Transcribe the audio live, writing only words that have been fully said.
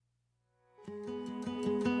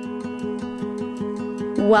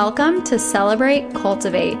Welcome to Celebrate,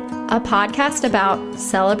 Cultivate, a podcast about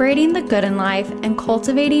celebrating the good in life and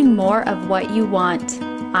cultivating more of what you want.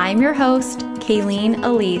 I'm your host, Kayleen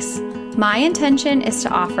Elise. My intention is to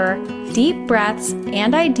offer deep breaths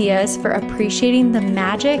and ideas for appreciating the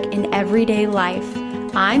magic in everyday life.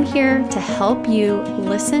 I'm here to help you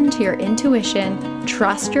listen to your intuition,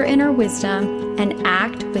 trust your inner wisdom, and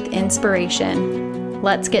act with inspiration.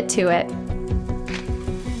 Let's get to it.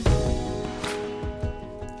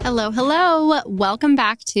 Hello. Welcome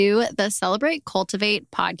back to the Celebrate,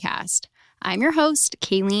 Cultivate podcast. I'm your host,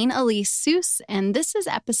 Kayleen Elise Seuss, and this is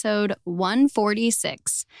episode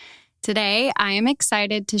 146. Today, I am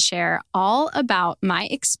excited to share all about my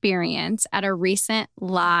experience at a recent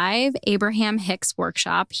live Abraham Hicks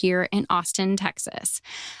workshop here in Austin, Texas.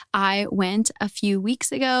 I went a few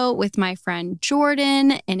weeks ago with my friend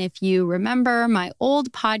Jordan, and if you remember my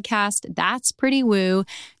old podcast, That's Pretty Woo,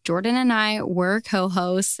 Jordan and I were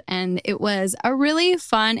co-hosts, and it was a really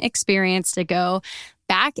fun experience to go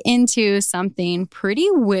back into something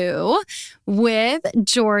pretty woo with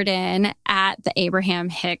Jordan at the Abraham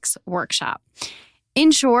Hicks workshop.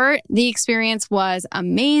 In short, the experience was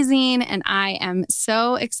amazing, and I am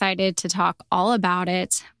so excited to talk all about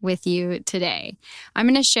it with you today. I'm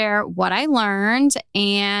going to share what I learned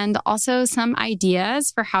and also some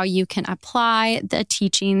ideas for how you can apply the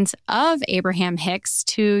teachings of Abraham Hicks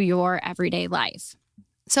to your everyday life.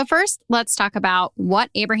 So first, let's talk about what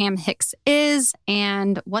Abraham Hicks is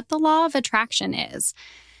and what the law of attraction is.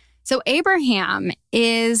 So Abraham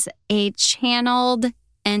is a channeled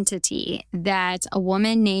entity that a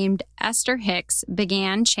woman named Esther Hicks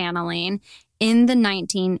began channeling in the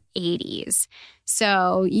 1980s.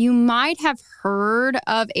 So you might have heard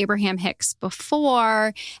of Abraham Hicks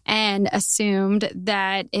before and assumed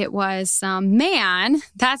that it was some man.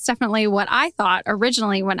 That's definitely what I thought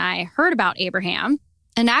originally when I heard about Abraham.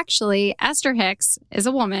 And actually, Esther Hicks is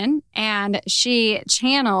a woman, and she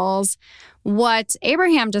channels what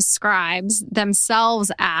Abraham describes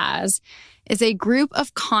themselves as is a group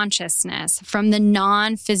of consciousness from the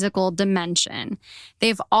non-physical dimension.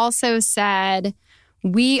 They've also said,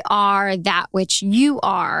 we are that which you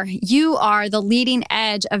are. You are the leading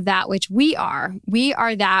edge of that which we are. We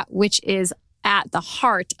are that which is at the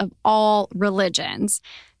heart of all religions.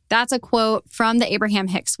 That's a quote from the Abraham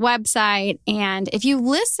Hicks website. And if you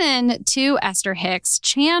listen to Esther Hicks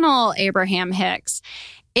channel Abraham Hicks,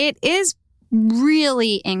 it is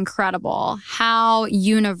really incredible how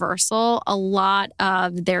universal a lot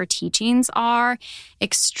of their teachings are.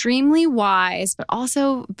 Extremely wise, but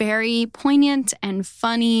also very poignant and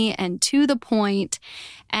funny and to the point.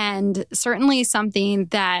 And certainly something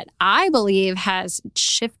that I believe has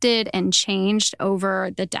shifted and changed over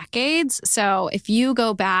the decades. So if you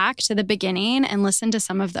go back to the beginning and listen to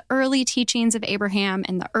some of the early teachings of Abraham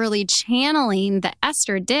and the early channeling that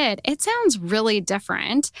Esther did, it sounds really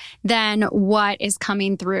different than what is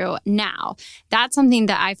coming through now. That's something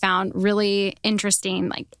that I found really interesting,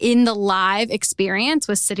 like in the live experience,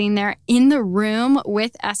 was sitting there in the room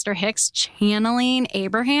with Esther Hicks channeling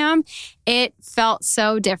Abraham. It felt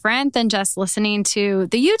so different than just listening to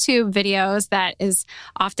the YouTube videos. That is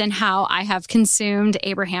often how I have consumed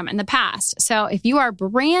Abraham in the past. So if you are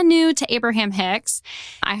brand new to Abraham Hicks,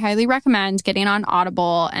 I highly recommend getting on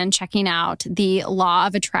Audible and checking out the Law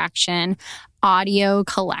of Attraction audio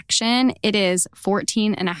collection. It is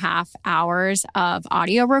 14 and a half hours of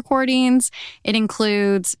audio recordings. It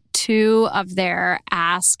includes 2 of their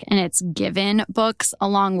Ask and It's Given books,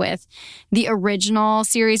 along with the original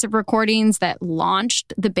series of recordings that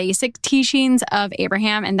launched the basic teachings of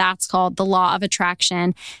Abraham, and that's called The Law of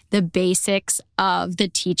Attraction, The Basics of the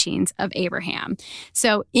Teachings of Abraham.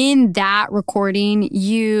 So in that recording,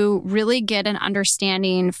 you really get an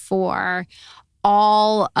understanding for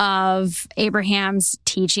all of Abraham's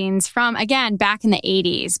teachings from, again, back in the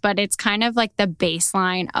 80s, but it's kind of like the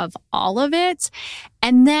baseline of all of it.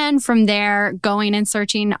 And then from there, going and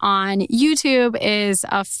searching on YouTube is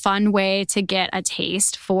a fun way to get a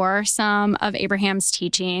taste for some of Abraham's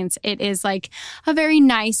teachings. It is like a very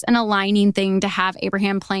nice and aligning thing to have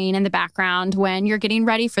Abraham playing in the background when you're getting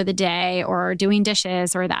ready for the day or doing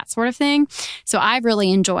dishes or that sort of thing. So I've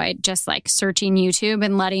really enjoyed just like searching YouTube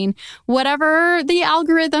and letting whatever the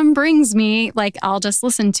algorithm brings me, like I'll just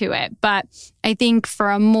listen to it. But I think for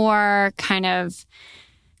a more kind of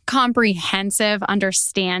comprehensive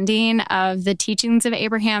understanding of the teachings of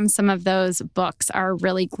Abraham, some of those books are a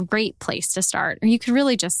really great place to start. Or you could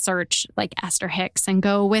really just search like Esther Hicks and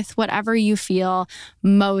go with whatever you feel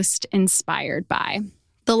most inspired by.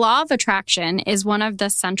 The law of attraction is one of the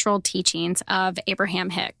central teachings of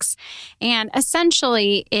Abraham Hicks. And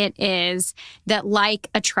essentially, it is that like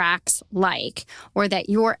attracts like, or that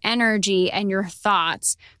your energy and your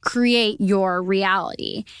thoughts create your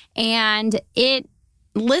reality. And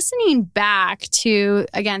listening back to,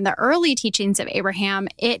 again, the early teachings of Abraham,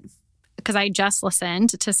 because I just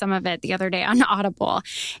listened to some of it the other day on Audible,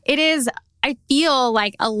 I feel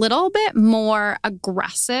like a little bit more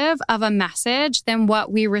aggressive of a message than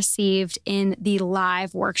what we received in the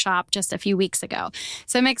live workshop just a few weeks ago.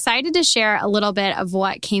 So I'm excited to share a little bit of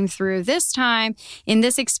what came through this time in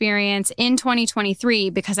this experience in 2023,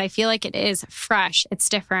 because I feel like it is fresh. It's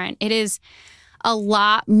different. It is a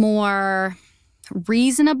lot more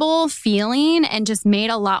reasonable feeling and just made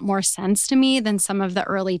a lot more sense to me than some of the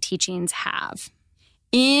early teachings have.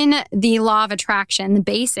 In the law of attraction, the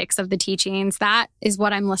basics of the teachings, that is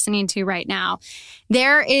what I'm listening to right now.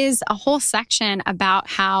 There is a whole section about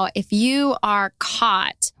how if you are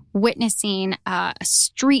caught witnessing a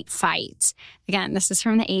street fight, again, this is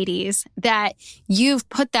from the 80s, that you've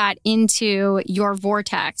put that into your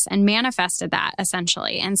vortex and manifested that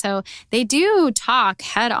essentially. And so they do talk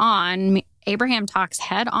head on. Abraham talks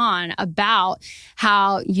head on about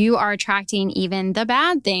how you are attracting even the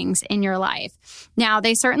bad things in your life. Now,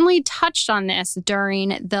 they certainly touched on this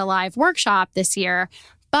during the live workshop this year,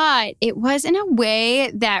 but it was in a way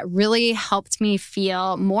that really helped me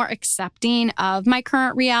feel more accepting of my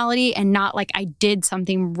current reality and not like I did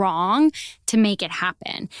something wrong to make it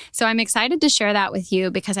happen. So I'm excited to share that with you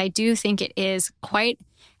because I do think it is quite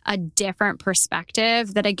a different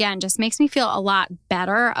perspective that, again, just makes me feel a lot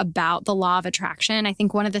better about the law of attraction. I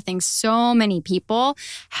think one of the things so many people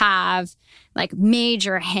have like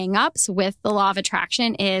major hangups with the law of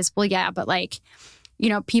attraction is, well, yeah, but like,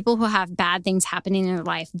 people who have bad things happening in their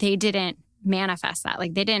life, they didn't manifest that.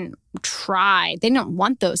 Like they didn't try. They didn't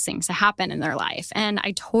want those things to happen in their life. And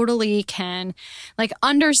I totally can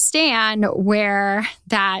understand where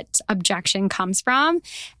that objection comes from.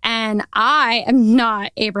 And I am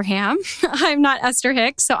not Abraham. I'm not Esther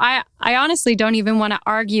Hicks. So I honestly don't even want to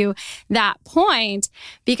argue that point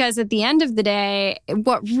because at the end of the day,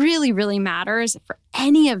 what really, really matters for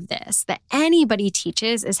any of this that anybody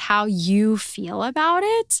teaches is how you feel about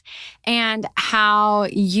it and how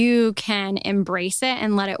you can embrace it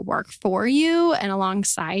and let it work for you and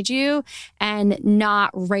alongside you and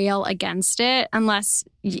not rail against it unless,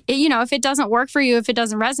 if it doesn't work for you, if it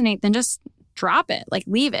doesn't resonate, then just drop it,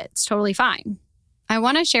 leave it. It's totally fine. I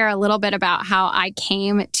want to share a little bit about how I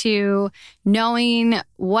came to knowing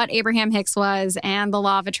what Abraham Hicks was and the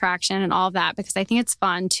law of attraction and all of that, because I think it's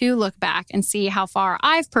fun to look back and see how far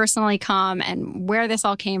I've personally come and where this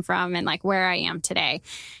all came from and where I am today.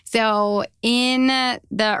 So in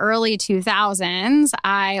the early 2000s,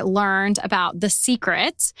 I learned about The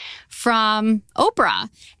Secret from Oprah,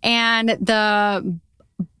 and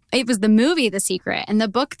it was the movie The Secret and the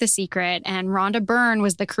book The Secret, and Rhonda Byrne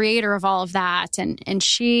was the creator of all of that. And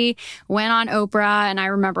she went on Oprah, and I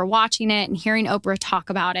remember watching it and hearing Oprah talk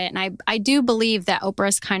about it. And I do believe that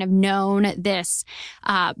Oprah's kind of known this,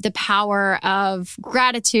 the power of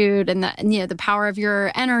gratitude and the power of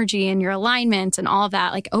your energy and your alignment and all of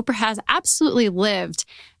that. Oprah has absolutely lived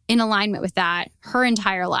in alignment with that her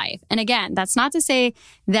entire life. And again, that's not to say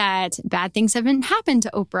that bad things haven't happened to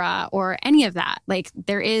Oprah or any of that.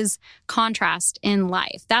 There is contrast in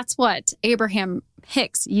life. That's what Abraham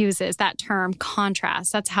Hicks uses, that term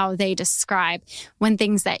contrast. That's how they describe when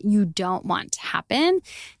things that you don't want to happen,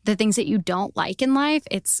 the things that you don't like in life,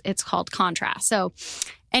 it's called contrast. So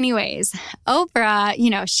anyways, Oprah,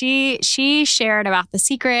 she shared about The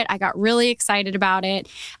Secret. I got really excited about it.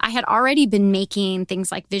 I had already been making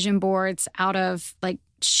things like vision boards out of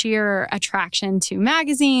sheer attraction to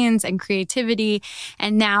magazines and creativity.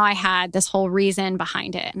 And now I had this whole reason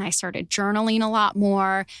behind it. And I started journaling a lot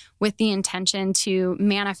more with the intention to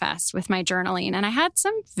manifest with my journaling. And I had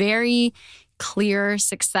some very clear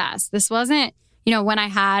success. This wasn't when I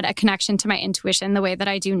had a connection to my intuition the way that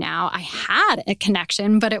I do now. I had a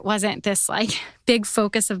connection, but it wasn't this big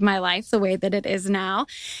focus of my life the way that it is now.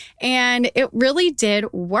 And it really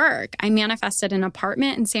did work. I manifested an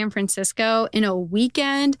apartment in San Francisco in a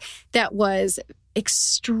weekend that was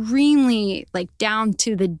extremely down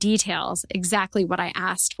to the details, exactly what I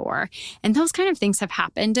asked for. And those kind of things have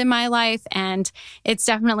happened in my life. And it's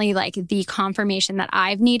definitely the confirmation that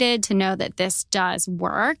I've needed to know that this does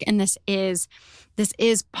work. And this is this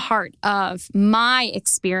is part of my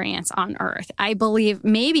experience on earth. I believe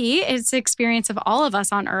maybe it's the experience of all of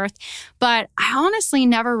us on earth, but I honestly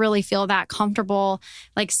never really feel that comfortable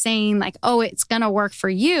like saying like, oh, it's going to work for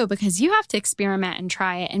you, because you have to experiment and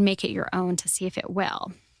try it and make it your own to see if it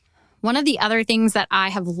will. One of the other things that I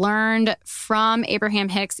have learned from Abraham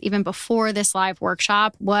Hicks, even before this live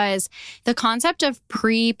workshop, was the concept of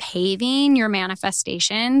pre-paving your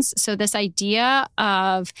manifestations. So this idea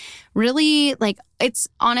of really like, it's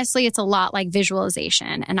a lot like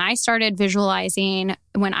visualization. And I started visualizing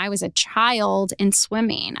when I was a child in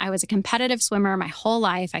swimming. I was a competitive swimmer my whole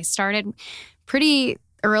life. I started pretty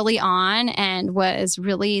early on and was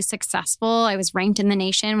really successful. I was ranked in the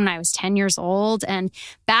nation when I was 10 years old. And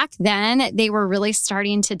back then, they were really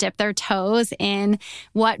starting to dip their toes in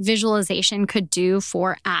what visualization could do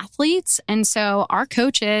for athletes. And so our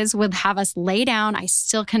coaches would have us lay down. I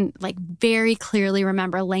still can like very clearly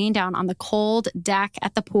remember laying down on the cold deck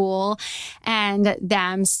at the pool and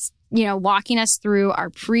them walking us through our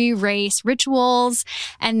pre-race rituals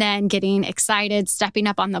and then getting excited, stepping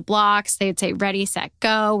up on the blocks. They'd say, ready, set,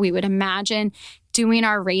 go. We would imagine doing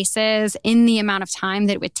our races in the amount of time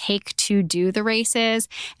that it would take to do the races.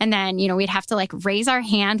 And then, we'd have to like raise our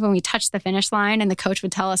hand when we touched the finish line and the coach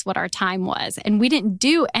would tell us what our time was. And we didn't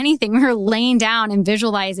do anything. We were laying down and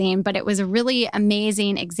visualizing, but it was a really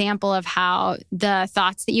amazing example of how the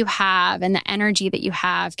thoughts that you have and the energy that you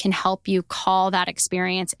have can help you call that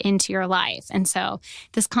experience into your life. And so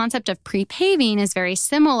this concept of pre-paving is very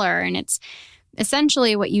similar, and it's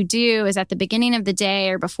essentially what you do is at the beginning of the day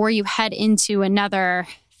or before you head into another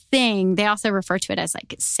thing, they also refer to it as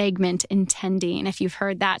like segment intending, if you've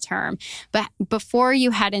heard that term. But before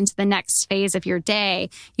you head into the next phase of your day,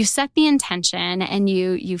 you set the intention and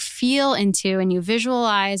you feel into and you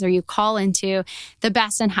visualize or you call into the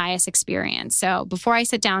best and highest experience. So before I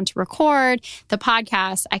sit down to record the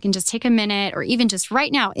podcast, I can just take a minute or even just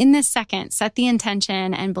right now in this second, set the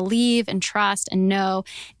intention and believe and trust and know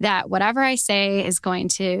that whatever I say is going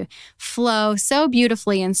to flow so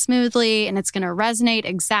beautifully and smoothly, and it's going to resonate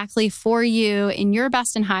exactly for you in your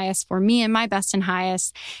best and highest, for me in my best and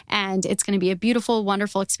highest. And it's going to be a beautiful,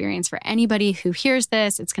 wonderful experience for anybody who hears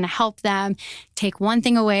this. It's going to help them take one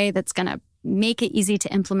thing away that's going to make it easy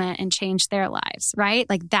to implement and change their lives, right?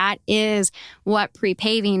 Like that is what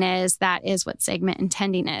pre-paving is. That is what segment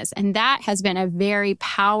intending is. And that has been a very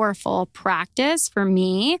powerful practice for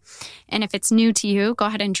me. And if it's new to you, go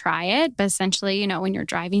ahead and try it. But essentially, when you're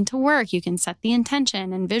driving to work, you can set the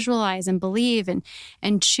intention and visualize and believe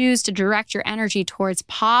and choose to direct your energy towards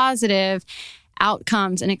positive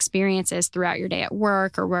outcomes and experiences throughout your day at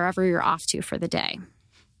work or wherever you're off to for the day.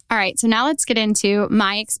 All right, so now let's get into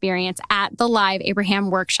my experience at the live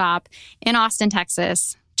Abraham workshop in Austin,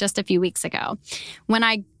 Texas, just a few weeks ago. When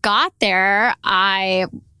I got there, I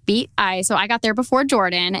got there before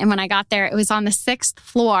Jordan. And when I got there, it was on the 6th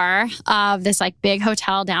floor of this like big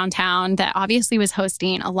hotel downtown that obviously was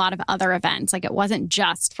hosting a lot of other events. Like it wasn't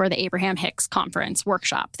just for the Abraham Hicks conference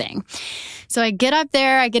workshop thing. So I get up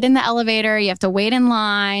there, I get in the elevator, you have to wait in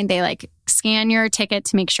line. They like scan your ticket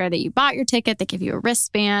to make sure that you bought your ticket. They give you a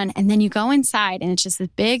wristband and then you go inside and it's just this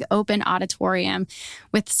big open auditorium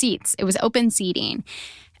with seats. It was open seating.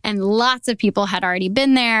 And lots of people had already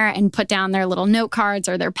been there and put down their little note cards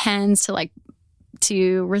or their pens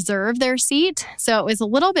to reserve their seat. So it was a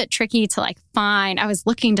little bit tricky to find. I was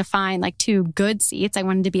looking to find 2 good seats. I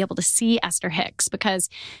wanted to be able to see Esther Hicks because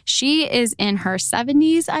she is in her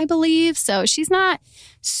 70s, I believe. So she's not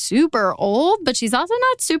super old, but she's also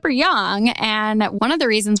not super young. And one of the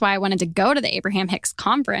reasons why I wanted to go to the Abraham Hicks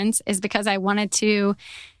conference is because I wanted to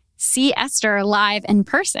see Esther live in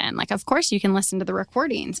person. Of course you can listen to the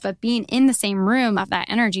recordings, but being in the same room of that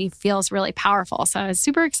energy feels really powerful. So I was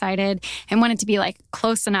super excited and wanted to be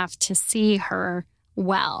close enough to see her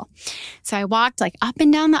well. So I walked up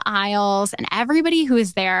and down the aisles, and everybody who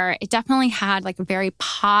was there, it definitely had a very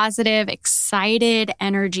positive, excited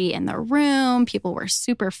energy in the room. People were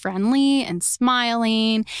super friendly and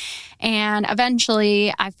smiling. And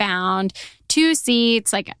eventually I found 2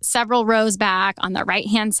 seats, several rows back on the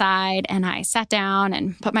right-hand side. And I sat down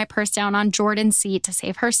and put my purse down on Jordan's seat to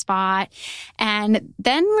save her spot. And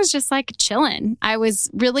then was just chilling. I was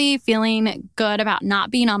really feeling good about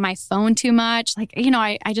not being on my phone too much.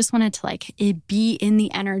 I just wanted to be in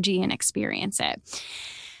the energy and experience it.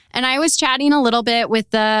 And I was chatting a little bit with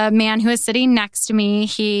the man who was sitting next to me.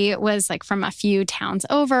 He was from a few towns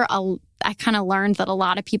over, I kind of learned that a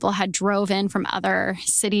lot of people had drove in from other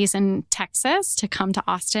cities in Texas to come to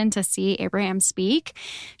Austin to see Abraham speak,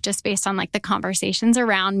 just based on like the conversations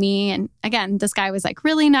around me. And again, this guy was like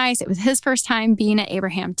really nice. It was his first time being at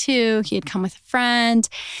Abraham too. He had come with a friend,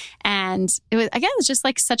 and it was, again, it was just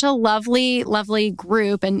like such a lovely, lovely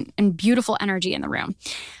group and beautiful energy in the room.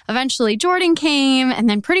 Eventually Jordan came, and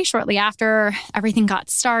then pretty shortly after, everything got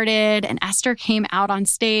started and Esther came out on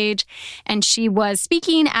stage, and she was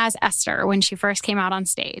speaking as Esther when she first came out on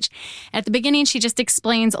stage. At the beginning, she just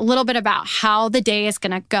explains a little bit about how the day is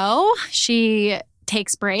going to go. She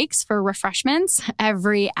takes breaks for refreshments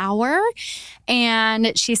every hour.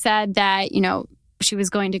 And she said that, she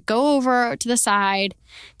was going to go over to the side,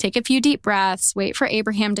 take a few deep breaths, wait for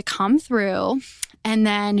Abraham to come through. And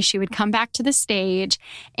then she would come back to the stage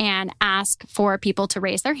and ask for people to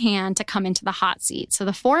raise their hand to come into the hot seat. So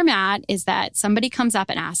the format is that somebody comes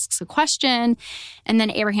up and asks a question, and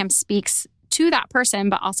then Abraham speaks to that person,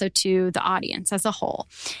 but also to the audience as a whole.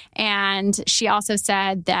 And she also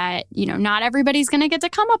said that, not everybody's going to get to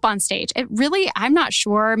come up on stage. It really, I'm not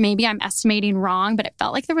sure, maybe I'm estimating wrong, but it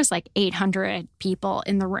felt like there was like 800 people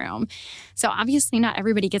in the room. So obviously not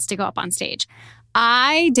everybody gets to go up on stage.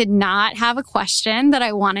 I did not have a question that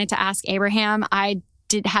I wanted to ask Abraham. I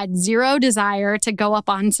had zero desire to go up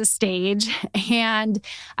onto stage. And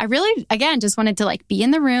I really, again, just wanted to like be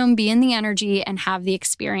in the room, be in the energy, and have the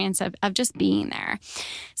experience of just being there.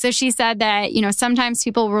 So she said that, sometimes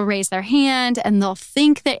people will raise their hand and they'll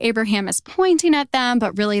think that Abraham is pointing at them,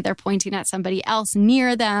 but really they're pointing at somebody else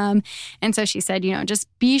near them. And so she said, just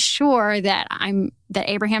be sure that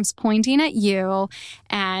Abraham's pointing at you,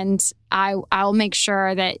 and I'll make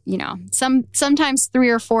sure that, sometimes 3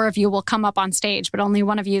 or 4 of you will come up on stage, but only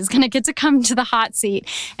one of you is going to get to come to the hot seat.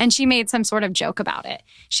 And she made some sort of joke about it.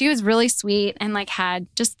 She was really sweet and like had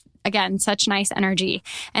just, again, such nice energy.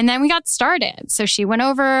 And then we got started. So she went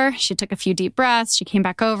over, she took a few deep breaths, she came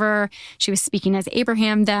back over, she was speaking as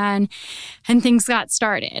Abraham then, and things got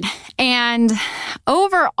started. And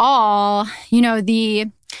overall,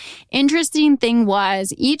 the interesting thing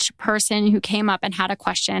was each person who came up and had a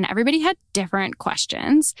question, everybody had different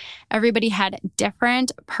questions. Everybody had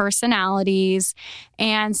different personalities.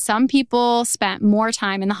 And some people spent more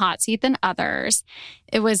time in the hot seat than others.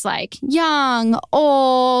 It was like young,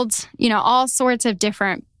 old, all sorts of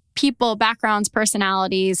different people, backgrounds,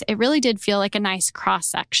 personalities. It really did feel like a nice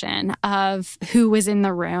cross-section of who was in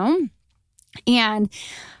the room. And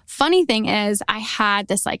funny thing is, I had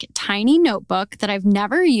this like tiny notebook that I've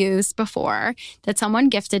never used before that someone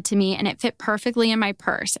gifted to me, and it fit perfectly in my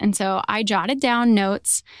purse. And so I jotted down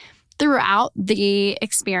notes throughout the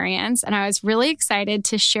experience, and I was really excited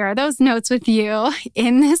to share those notes with you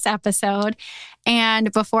in this episode.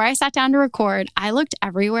 And before I sat down to record, I looked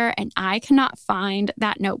everywhere and I could not find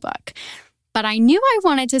that notebook. But I knew I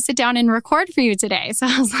wanted to sit down and record for you today. So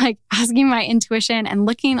I was like asking my intuition and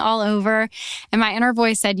looking all over. And my inner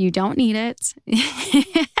voice said, you don't need it.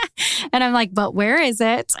 And I'm like, but where is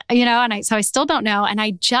it? So I still don't know. And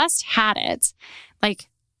I just had it like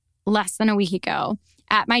less than a week ago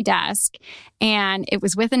at my desk. And it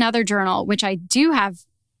was with another journal, which I do have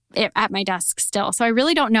it at my desk still. So I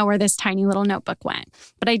really don't know where this tiny little notebook went,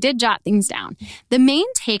 but I did jot things down. The main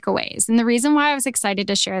takeaways, and the reason why I was excited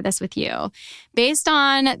to share this with you, based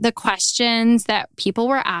on the questions that people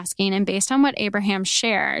were asking and based on what Abraham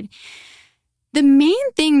shared, the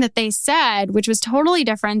main thing that they said, which was totally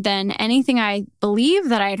different than anything I believe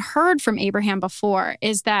that I had heard from Abraham before,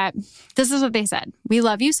 is that this is what they said. We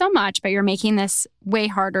love you so much, but you're making this way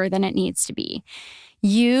harder than it needs to be.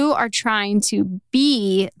 You are trying to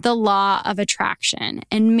be the law of attraction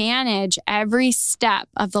and manage every step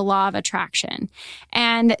of the law of attraction.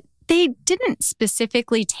 And they didn't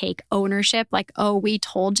specifically take ownership like, oh, we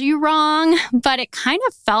told you wrong, but it kind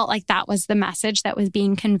of felt like that was the message that was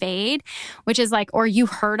being conveyed, which is like, or you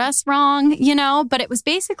heard us wrong, but it was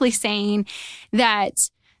basically saying that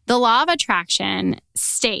the law of attraction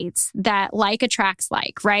states that like attracts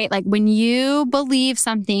like, right? Like when you believe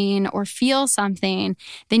something or feel something,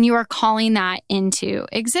 then you are calling that into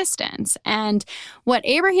existence. And what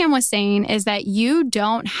Abraham was saying is that you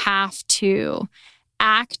don't have to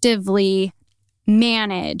actively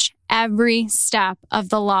manage every step of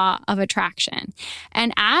the law of attraction.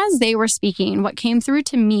 And as they were speaking, what came through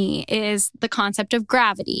to me is the concept of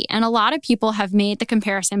gravity. And a lot of people have made the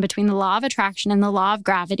comparison between the law of attraction and the law of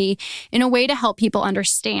gravity in a way to help people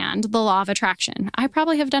understand the law of attraction. I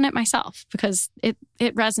probably have done it myself because it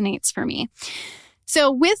resonates for me. So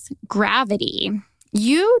with gravity,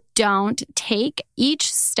 you don't take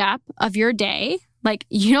each step of your day Like,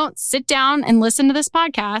 you don't sit down and listen to this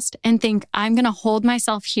podcast and think, I'm going to hold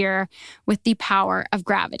myself here with the power of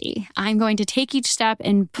gravity. I'm going to take each step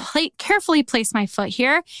and carefully place my foot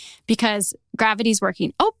here because gravity's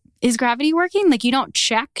working. Oh, is gravity working? Like, you don't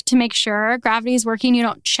check to make sure gravity is working. You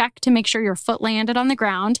don't check to make sure your foot landed on the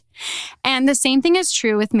ground. And the same thing is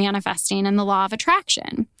true with manifesting and the law of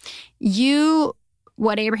attraction.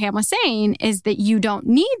 What Abraham was saying is that you don't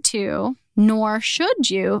need to, nor should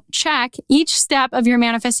you, check each step of your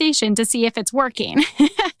manifestation to see if it's working.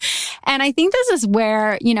 And I think this is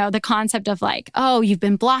where, the concept of like, oh, you've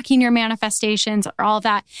been blocking your manifestations or all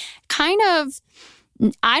that kind of,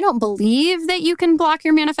 I don't believe that you can block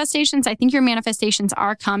your manifestations. I think your manifestations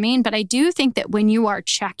are coming, but I do think that when you are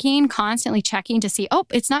constantly checking to see, oh,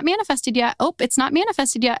 it's not manifested yet. Oh, it's not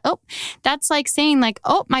manifested yet. Oh, that's like saying like,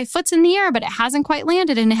 oh, my foot's in the air, but it hasn't quite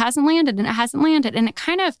landed and it hasn't landed and it hasn't landed. And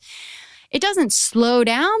it doesn't slow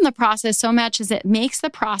down the process so much as it makes the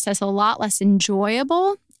process a lot less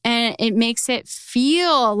enjoyable. And it makes it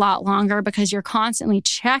feel a lot longer because you're constantly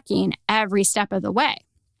checking every step of the way.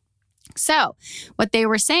 So what they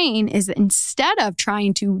were saying is that instead of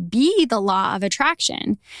trying to be the law of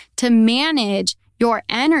attraction, to manage your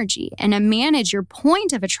energy and to manage your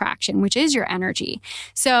point of attraction, which is your energy.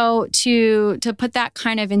 So to put that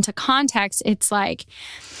kind of into context, it's like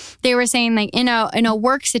they were saying, like, in a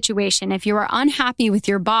work situation, if you are unhappy with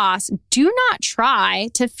your boss, do not try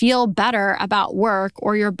to feel better about work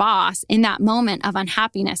or your boss in that moment of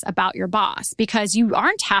unhappiness about your boss, because you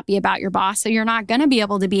aren't happy about your boss. So you're not going to be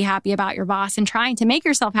able to be happy about your boss, and trying to make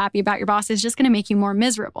yourself happy about your boss is just going to make you more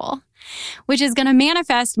miserable, which is going to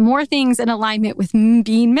manifest more things in alignment with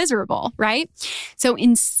being miserable, right? So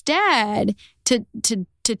instead,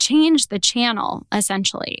 to change the channel,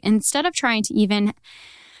 essentially, instead of trying to even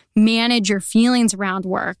manage your feelings around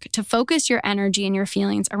work, to focus your energy and your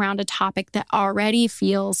feelings around a topic that already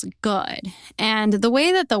feels good. And the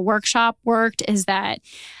way that the workshop worked is that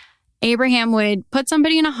Abraham would put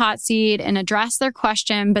somebody in a hot seat and address their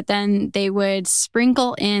question, but then they would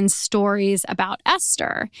sprinkle in stories about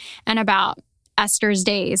Esther and about Esther's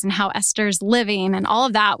days and how Esther's living. And all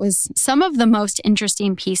of that was some of the most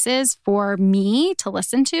interesting pieces for me to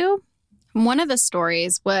listen to. One of the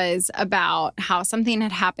stories was about how something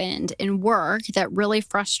had happened in work that really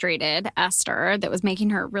frustrated Esther, that was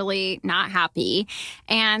making her really not happy.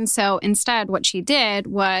 And so instead, what she did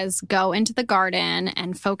was go into the garden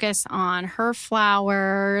and focus on her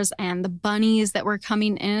flowers and the bunnies that were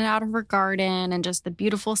coming in and out of her garden, and just the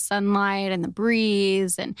beautiful sunlight and the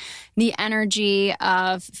breeze and the energy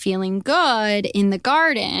of feeling good in the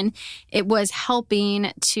garden. It was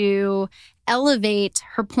helping to elevate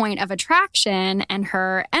her point of attraction and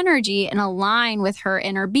her energy and align with her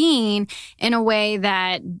inner being in a way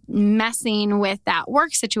that messing with that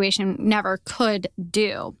work situation never could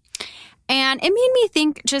do. And it made me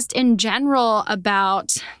think just in general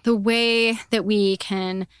about the way that we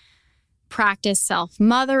can practice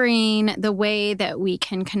self-mothering, the way that we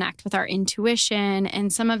can connect with our intuition,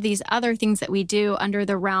 and some of these other things that we do under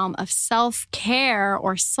the realm of self-care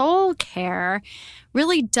or soul care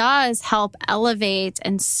really does help elevate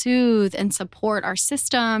and soothe and support our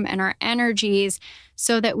system and our energies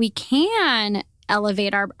so that we can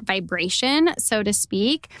elevate our vibration, so to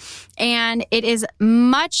speak. And it is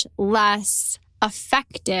much less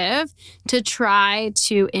effective to try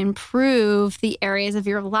to improve the areas of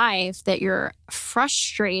your life that you're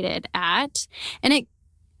frustrated at. And it,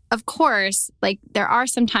 of course, like, there are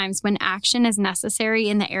some times when action is necessary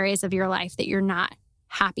in the areas of your life that you're not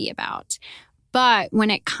happy about. But when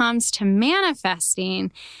it comes to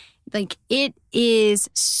manifesting, like, it is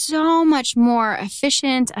so much more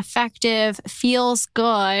efficient, effective, feels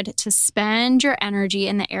good to spend your energy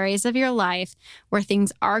in the areas of your life where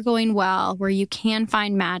things are going well, where you can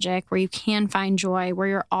find magic, where you can find joy, where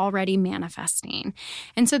you're already manifesting.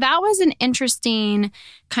 And so that was an interesting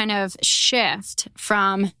kind of shift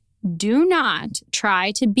from do not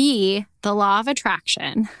try to be the law of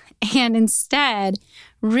attraction, and instead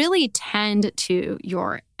really tend to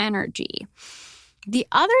your energy. The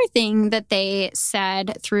other thing that they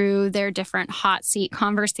said through their different hot seat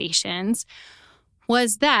conversations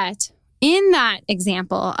was that in that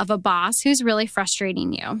example of a boss who's really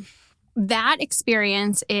frustrating you, that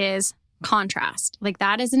experience is contrast. Like,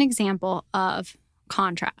 that is an example of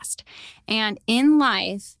contrast. And in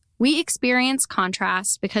life, we experience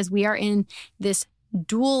contrast because we are in this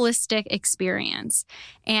dualistic experience.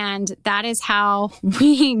 And that is how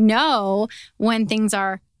we know when things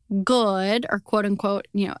are good or quote unquote,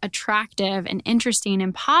 attractive and interesting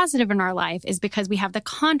and positive in our life, is because we have the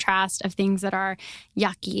contrast of things that are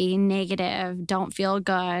yucky, negative, don't feel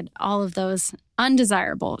good, all of those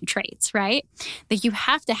undesirable traits, right? Like you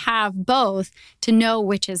have to have both to know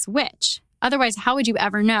which is which. Otherwise, how would you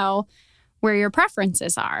ever know where your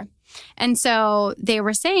preferences are? And so they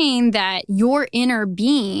were saying that your inner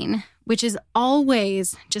being, which is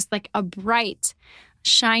always just like a bright,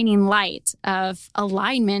 shining light of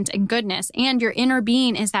alignment and goodness, and your inner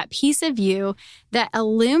being is that piece of you that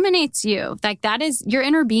illuminates you. Like that is, your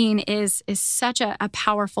inner being is such a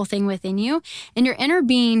powerful thing within you. And your inner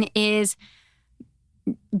being is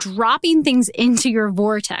dropping things into your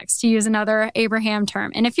vortex, to use another Abraham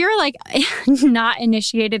term. And if you're like not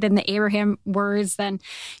initiated in the Abraham words, then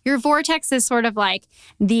your vortex is sort of like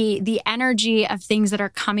the energy of things that are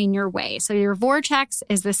coming your way. So your vortex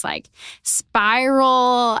is this like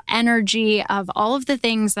spiral energy of all of the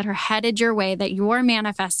things that are headed your way that you're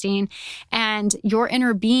manifesting. And your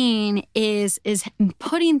inner being is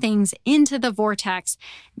putting things into the vortex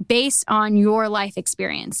based on your life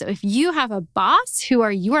experience. So if you have a boss who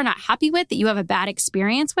you are not happy with, that you have a bad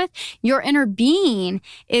experience with, your inner being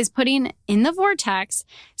is putting in the vortex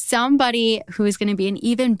somebody who is going to be an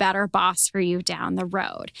even better boss for you down the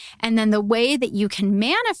road. And then the way that you can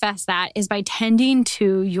manifest that is by tending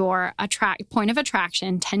to your point of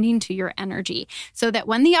attraction, tending to your energy, so that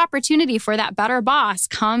when the opportunity for that better boss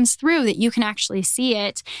comes through, that you can actually see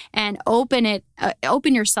it and open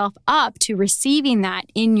yourself up to receiving that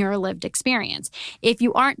in your lived experience. If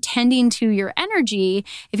you aren't tending to your energy,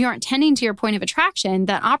 if you aren't tending to your point of attraction,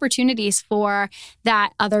 then opportunities for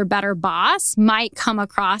that other better boss might come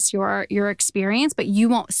across your experience, but you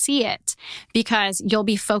won't see it because you'll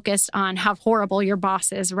be focused on how horrible your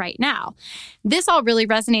boss is right now. This all really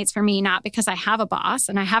resonates for me, not because I have a boss,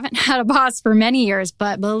 and I haven't had a boss for many years,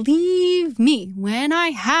 but believe me, when I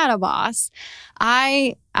had a boss,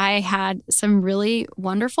 I had some really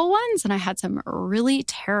wonderful ones and I had some really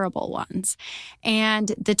terrible ones.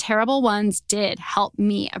 And the terrible ones did help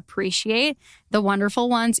me appreciate the wonderful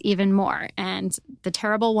ones even more. And the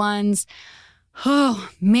terrible ones, oh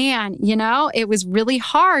man, it was really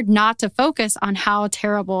hard not to focus on how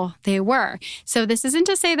terrible they were. So this isn't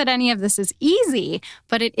to say that any of this is easy,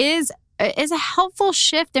 but it is a helpful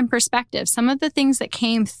shift in perspective. Some of the things that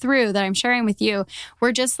came through that I'm sharing with you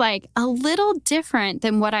were just like a little different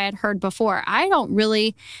than what I had heard before. I don't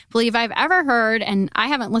really believe I've ever heard, and I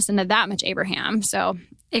haven't listened to that much Abraham, so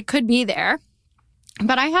it could be there.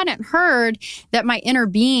 But I hadn't heard that my inner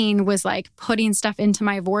being was like putting stuff into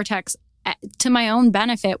my vortex to my own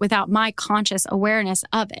benefit without my conscious awareness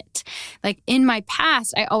of it. Like in my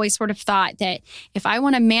past, I always sort of thought that if I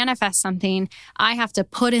want to manifest something, I have to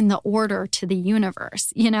put in the order to the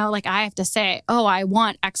universe. Like I have to say, oh, I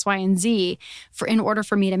want X, Y, and Z in order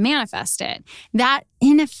for me to manifest it. That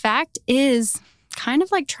in effect is kind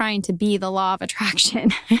of like trying to be the law of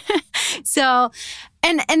attraction. So,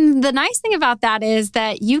 and the nice thing about that is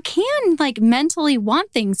that you can like mentally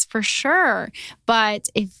want things for sure, but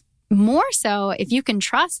if you can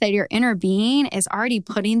trust that your inner being is already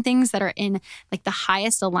putting things that are in like the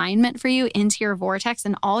highest alignment for you into your vortex,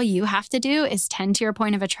 and all you have to do is tend to your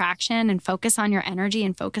point of attraction and focus on your energy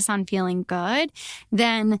and focus on feeling good,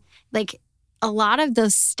 then like a lot of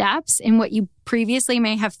those steps in what you previously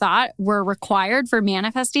may have thought were required for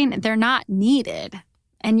manifesting, they're not needed.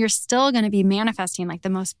 And you're still going to be manifesting like the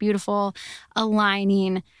most beautiful,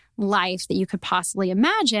 aligning life that you could possibly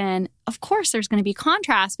imagine. Of course, there's going to be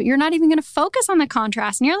contrast, but you're not even going to focus on the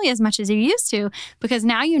contrast nearly as much as you used to, because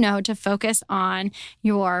now you know to focus on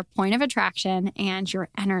your point of attraction and your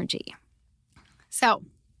energy. So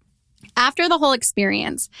after the whole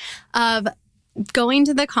experience of going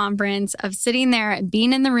to the conference, of sitting there and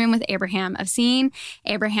being in the room with Abraham, of seeing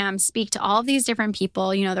Abraham speak to all of these different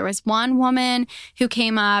people, there was one woman who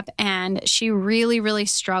came up and she really, really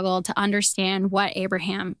struggled to understand what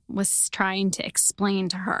Abraham was trying to explain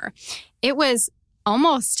to her. It was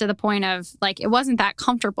almost to the point of like, it wasn't that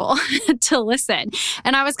comfortable to listen.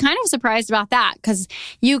 And I was kind of surprised about that, because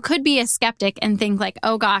you could be a skeptic and think like,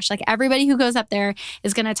 oh gosh, like everybody who goes up there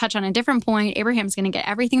is going to touch on a different point. Abraham's going to get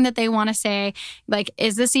everything that they want to say. Like,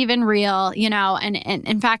 is this even real? And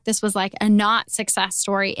in fact, this was like a not success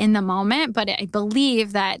story in the moment, but I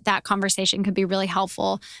believe that conversation could be really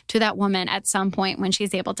helpful to that woman at some point when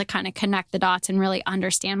she's able to kind of connect the dots and really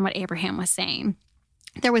understand what Abraham was saying.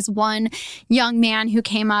 There was one young man who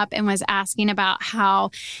came up and was asking about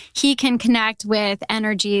how he can connect with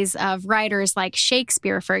energies of writers like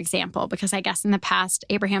Shakespeare, for example, because I guess in the past,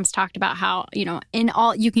 Abraham's talked about how,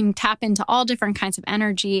 you can tap into all different kinds of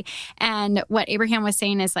energy. And what Abraham was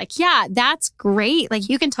saying is like, yeah, that's great. Like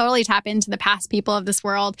you can totally tap into the past people of this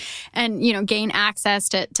world and, gain access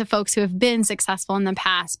to folks who have been successful in the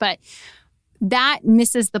past. But that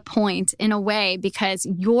misses the point in a way, because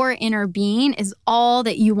your inner being is all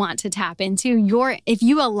that you want to tap into. If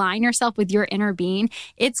you align yourself with your inner being,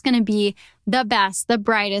 it's going to be the best, the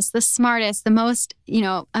brightest, the smartest, the most,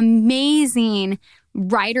 amazing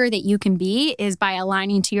writer that you can be is by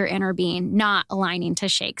aligning to your inner being, not aligning to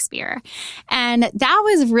Shakespeare. And that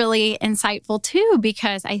was really insightful too,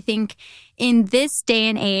 because I think in this day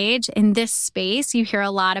and age, in this space, you hear a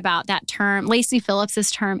lot about that term, Lacey Phillips's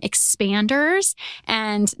term, expanders.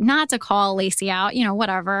 And not to call Lacey out,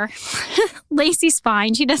 whatever. Lacey's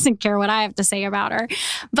fine. She doesn't care what I have to say about her.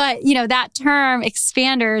 But, that term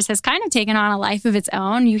expanders has kind of taken on a life of its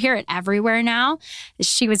own. You hear it everywhere now.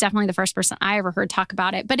 She was definitely the first person I ever heard talk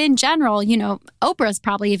about it. But in general, Oprah's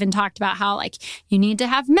probably even talked about how you need to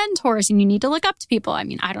have mentors and you need to look up to people. I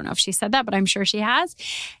mean, I don't know if she said that, but I'm sure she has.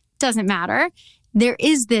 Doesn't matter. There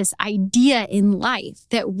is this idea in life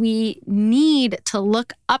that we need to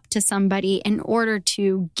look up to somebody in order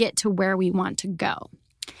to get to where we want to go.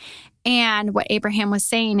 And what Abraham was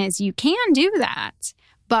saying is you can do that,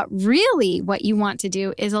 but really what you want to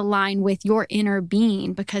do is align with your inner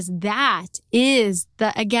being, because that is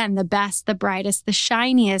the best, the brightest, the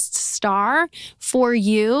shiniest star for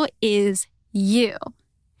you is you.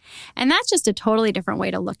 And that's just a totally different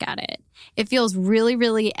way to look at it. It feels really,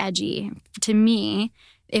 really edgy to me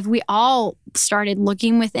if we all started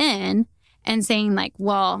looking within and saying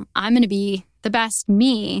well, I'm going to be the best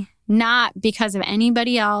me, not because of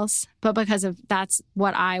anybody else, but because of that's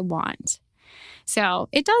what I want. So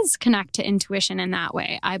it does connect to intuition in that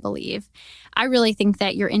way, I believe. I really think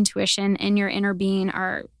that your intuition and your inner being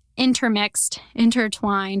are intermixed,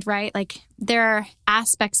 intertwined, right? They're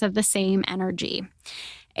aspects of the same energy.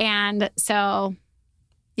 And so,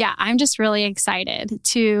 I'm just really excited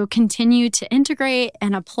to continue to integrate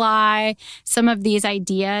and apply some of these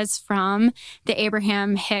ideas from the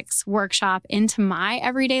Abraham Hicks workshop into my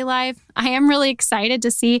everyday life. I am really excited to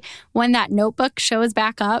see when that notebook shows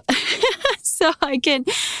back up. So I can,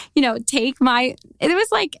 take it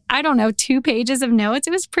was 2 pages of notes.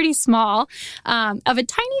 It was pretty small, of a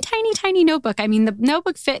tiny, tiny, tiny notebook. I mean, the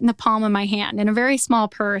notebook fit in the palm of my hand in a very small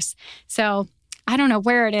purse. So I don't know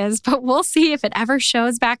where it is, but we'll see if it ever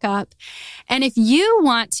shows back up. And if you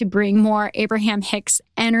want to bring more Abraham Hicks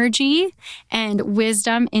energy and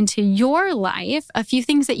wisdom into your life, a few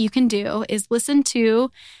things that you can do is listen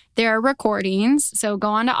to their recordings. So go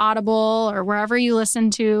on to Audible or wherever you listen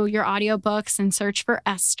to your audiobooks and search for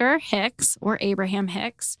Esther Hicks or Abraham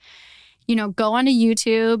Hicks. Go onto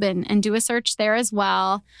YouTube and do a search there as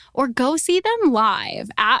well, or go see them live.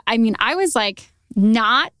 I was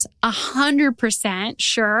not 100%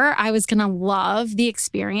 sure I was going to love the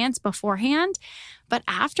experience beforehand. But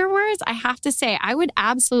afterwards, I have to say, I would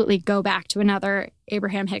absolutely go back to another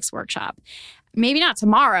Abraham Hicks workshop. Maybe not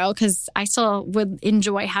tomorrow, because I still would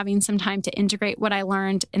enjoy having some time to integrate what I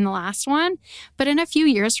learned in the last one. But in a few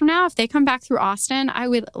years from now, if they come back through Austin, I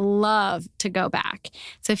would love to go back.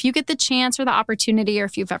 So if you get the chance or the opportunity, or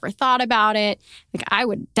if you've ever thought about it, I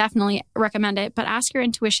would definitely recommend it. But ask your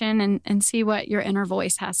intuition and see what your inner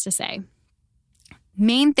voice has to say.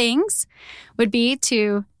 Main things would be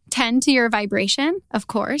to tend to your vibration, of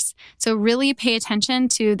course. So really pay attention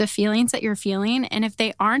to the feelings that you're feeling. And if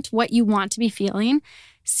they aren't what you want to be feeling,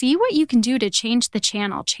 see what you can do to change the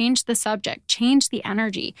channel, change the subject, change the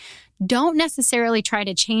energy. Don't necessarily try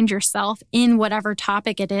to change yourself in whatever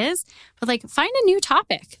topic it is, but find a new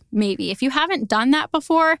topic, maybe. If you haven't done that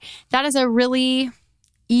before, that is a really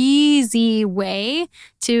easy way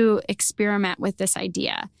to experiment with this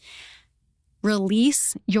idea.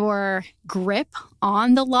 Release your grip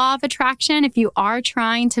on the law of attraction. If you are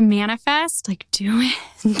trying to manifest, do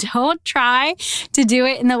it. Don't try to do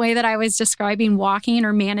it in the way that I was describing walking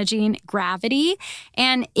or managing gravity.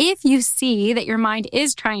 And if you see that your mind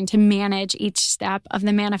is trying to manage each step of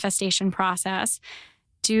the manifestation process,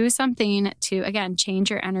 do something to, again,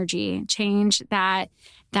 change your energy, change that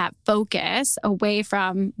focus away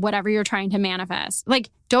from whatever you're trying to manifest.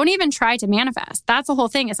 Don't even try to manifest. That's the whole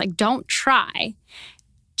thing. It's don't try.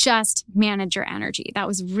 Just manage your energy. That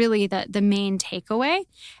was really the main takeaway.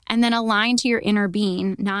 And then align to your inner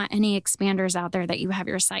being, not any expanders out there that you have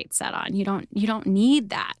your sights set on. You don't need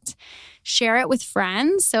that. Share it with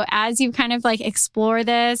friends. So as you kind of explore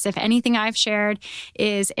this, if anything I've shared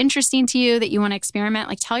is interesting to you that you want to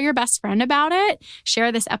experiment, tell your best friend about it.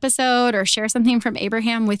 Share this episode or share something from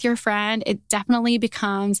Abraham with your friend. It definitely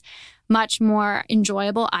becomes much more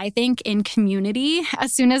enjoyable, I think, in community.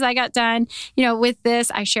 As soon as I got done, with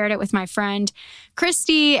this, I shared it with my friend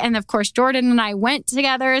Christy, and of course Jordan and I went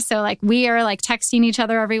together. So we are texting each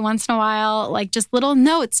other every once in a while, just little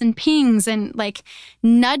notes and pings and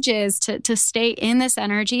nudges to stay in this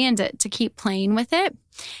energy and to keep playing with it.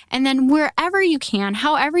 And then wherever you can,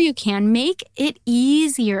 however you can, make it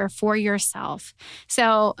easier for yourself.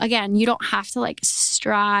 So again, you don't have to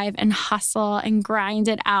strive and hustle and grind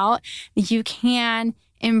it out. You can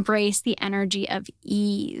embrace the energy of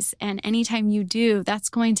ease. And anytime you do, that's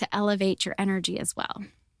going to elevate your energy as well.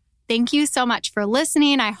 Thank you so much for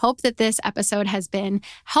listening. I hope that this episode has been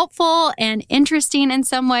helpful and interesting in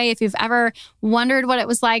some way. If you've ever wondered what it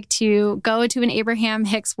was like to go to an Abraham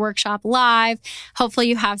Hicks workshop live, hopefully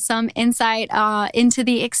you have some insight into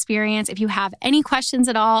the experience. If you have any questions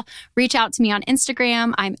at all, reach out to me on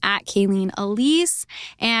Instagram. I'm at Kayleen Elise,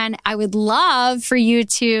 and I would love for you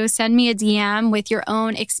to send me a DM with your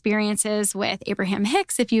own experiences with Abraham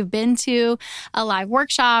Hicks if you've been to a live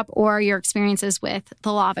workshop, or your experiences with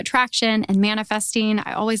the law of attraction and manifesting.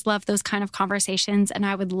 I always love those kind of conversations, and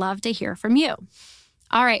I would love to hear from you.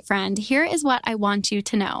 All right, friend, here is what I want you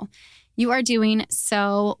to know. You are doing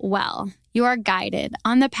so well. You are guided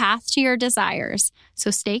on the path to your desires.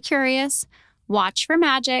 So stay curious, watch for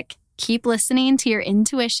magic, keep listening to your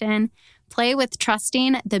intuition, play with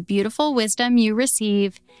trusting the beautiful wisdom you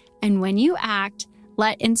receive, and when you act,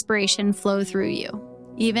 let inspiration flow through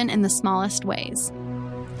you, even in the smallest ways.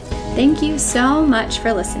 Thank you so much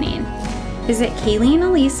for listening. Visit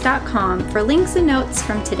KayleenElise.com for links and notes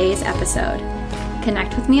from today's episode.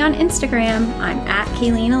 Connect with me on Instagram. I'm at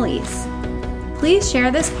Kayleen Elise. Please share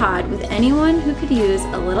this pod with anyone who could use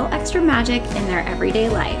a little extra magic in their everyday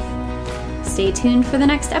life. Stay tuned for the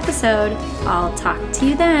next episode. I'll talk to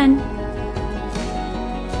you then.